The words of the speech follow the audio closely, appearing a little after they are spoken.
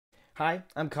Hi,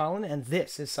 I'm Colin, and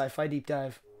this is Sci-Fi Deep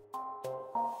Dive.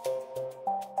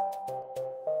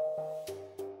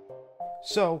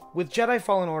 So, with Jedi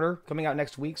Fallen Order coming out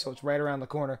next week, so it's right around the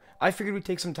corner, I figured we'd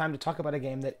take some time to talk about a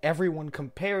game that everyone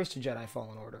compares to Jedi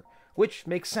Fallen Order, which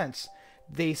makes sense.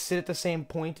 They sit at the same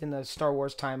point in the Star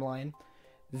Wars timeline,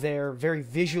 they're very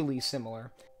visually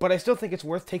similar, but I still think it's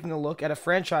worth taking a look at a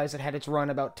franchise that had its run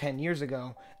about 10 years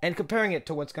ago, and comparing it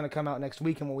to what's going to come out next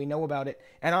week and what we know about it,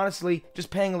 and honestly, just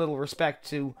paying a little respect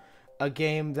to a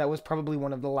game that was probably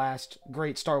one of the last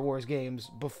great Star Wars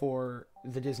games before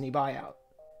the Disney buyout.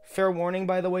 Fair warning,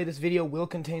 by the way, this video will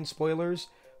contain spoilers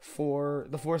for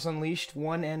The Force Unleashed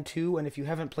 1 and 2, and if you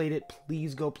haven't played it,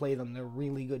 please go play them. They're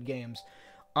really good games.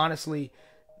 Honestly,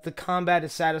 the combat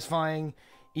is satisfying,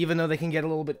 even though they can get a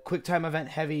little bit quick-time event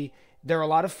heavy. They're a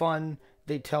lot of fun.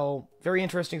 They tell very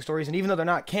interesting stories, and even though they're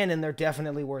not canon, they're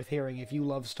definitely worth hearing if you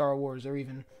love Star Wars or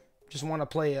even just want to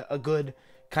play a good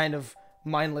kind of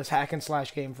mindless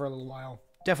hack-and-slash game for a little while.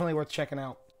 Definitely worth checking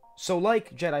out. So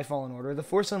like Jedi Fallen Order, The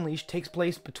Force Unleashed takes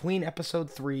place between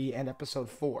Episode 3 and Episode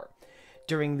 4,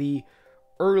 during the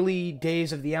early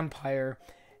days of the Empire,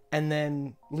 and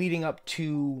then leading up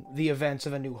to the events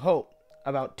of A New Hope,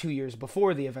 about 2 years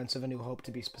before the events of A New Hope,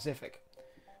 to be specific.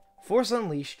 Force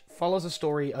Unleashed follows a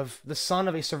story of the son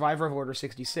of a survivor of Order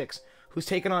 66, who's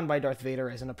taken on by Darth Vader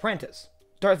as an apprentice.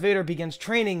 Darth Vader begins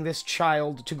training this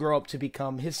child to grow up to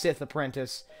become his Sith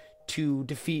apprentice to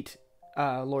defeat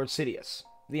Lord Sidious,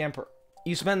 the Emperor.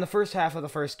 You spend the first half of the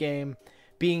first game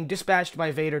being dispatched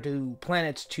by Vader to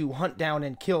planets to hunt down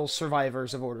and kill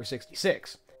survivors of Order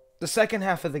 66. The second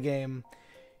half of the game,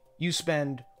 you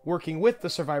spend working with the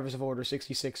survivors of Order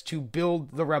 66 to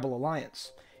build the Rebel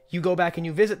Alliance. You go back and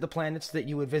you visit the planets that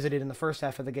you had visited in the first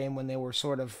half of the game when they were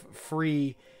sort of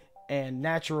free and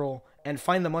natural, and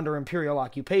find them under Imperial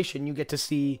occupation. You get to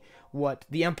see what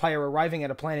the Empire arriving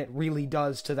at a planet really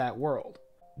does to that world.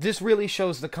 This really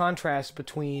shows the contrast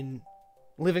between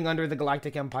living under the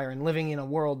Galactic Empire and living in a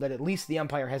world that at least the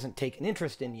Empire hasn't taken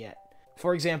interest in yet.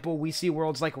 For example, we see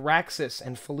worlds like Raxus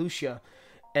and Felucia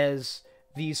as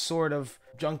these sort of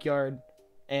junkyard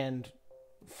and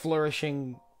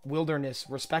flourishing wilderness,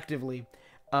 respectively,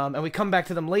 and we come back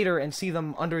to them later and see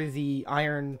them under the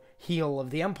iron heel of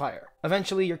the Empire.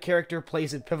 Eventually, your character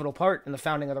plays a pivotal part in the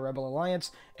founding of the Rebel Alliance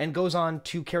and goes on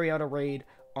to carry out a raid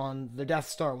on the Death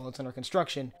Star while it's under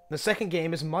construction. The second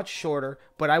game is much shorter,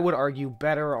 but I would argue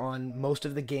better on most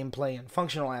of the gameplay and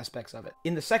functional aspects of it.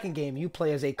 In the second game, you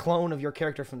play as a clone of your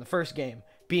character from the first game,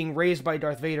 being raised by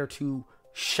Darth Vader to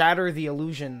shatter the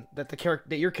illusion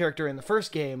that your character in the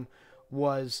first game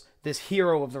was this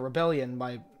hero of the rebellion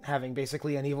by having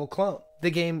basically an evil clone. The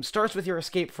game starts with your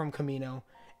escape from Kamino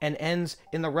and ends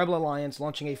in the Rebel Alliance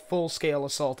launching a full-scale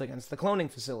assault against the cloning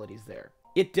facilities there.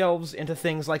 It delves into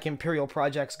things like Imperial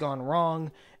projects gone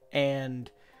wrong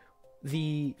and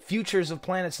the futures of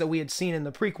planets that we had seen in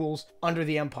the prequels under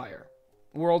the Empire.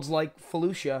 Worlds like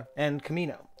Felucia and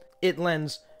Kamino. It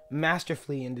lends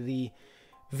masterfully into the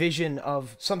vision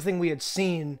of something we had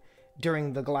seen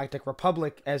during the Galactic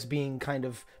Republic as being kind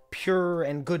of pure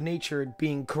and good-natured,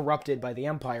 being corrupted by the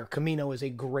Empire. Kamino is a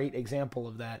great example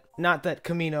of that. Not that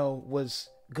Kamino was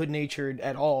good-natured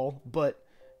at all, but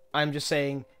I'm just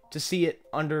saying to see it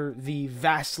under the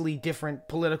vastly different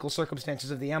political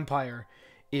circumstances of the Empire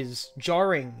is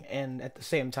jarring and at the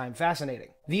same time fascinating.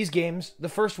 These games, the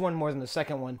first one more than the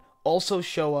second one, also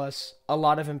show us a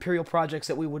lot of Imperial projects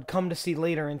that we would come to see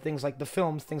later in things like the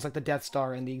films, things like the Death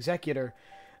Star and the Executor,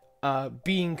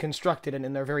 being constructed and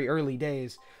in their very early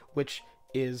days, which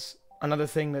is another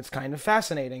thing that's kind of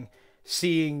fascinating,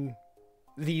 seeing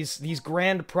these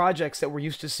grand projects that we're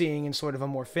used to seeing in sort of a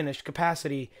more finished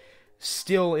capacity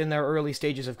still in their early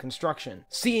stages of construction.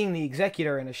 Seeing the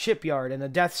Executor in a shipyard and the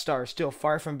Death Star still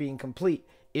far from being complete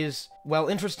is, well,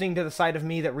 interesting to the side of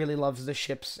me that really loves the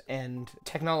ships and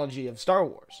technology of Star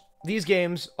Wars. These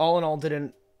games, all in all, did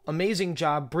an amazing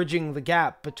job bridging the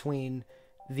gap between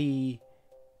the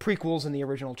prequels and the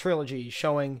original trilogy,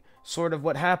 showing sort of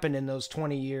what happened in those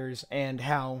 20 years and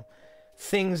how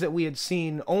things that we had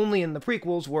seen only in the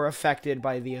prequels were affected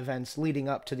by the events leading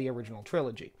up to the original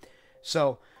trilogy.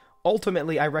 So,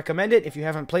 ultimately, I recommend it. If you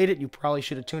haven't played it, you probably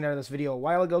should have tuned out of this video a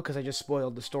while ago because I just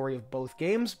spoiled the story of both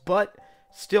games, but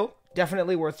still,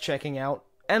 definitely worth checking out.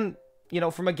 And, you know,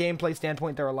 from a gameplay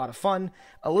standpoint, they're a lot of fun,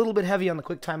 a little bit heavy on the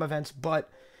quick-time events, but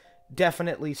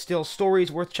definitely still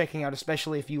stories worth checking out,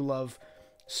 especially if you love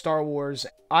Star Wars.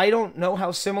 I don't know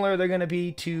how similar they're going to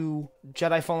be to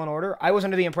Jedi Fallen Order. I was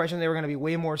under the impression they were going to be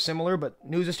way more similar, but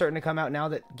news is starting to come out now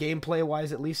that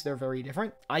gameplay-wise, at least, they're very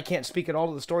different. I can't speak at all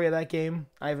to the story of that game.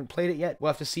 I haven't played it yet.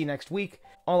 We'll have to see next week.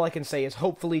 all I can say is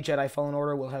hopefully Jedi Fallen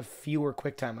Order will have fewer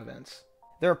QuickTime events.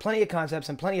 There are plenty of concepts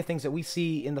and plenty of things that we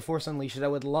see in The Force Unleashed that I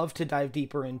would love to dive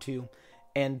deeper into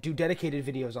and do dedicated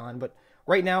videos on, but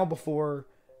right now, before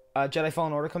Jedi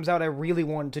Fallen Order comes out, I really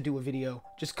wanted to do a video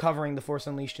just covering The Force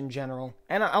Unleashed in general,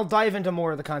 and I'll dive into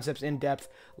more of the concepts in depth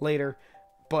later,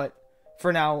 but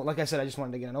for now, like I said, I just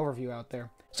wanted to get an overview out there.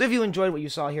 So if you enjoyed what you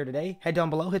saw here today, head down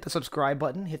below, hit the subscribe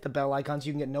button, hit the bell icon so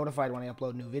you can get notified when I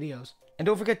upload new videos. And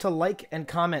don't forget to like and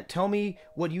comment. Tell me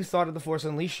what you thought of The Force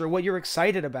Unleashed or what you're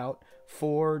excited about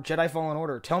for Jedi Fallen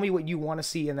Order. Tell me what you want to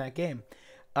see in that game.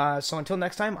 So until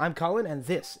next time, I'm Colin, and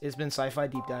this has been Sci-Fi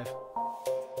Deep Dive.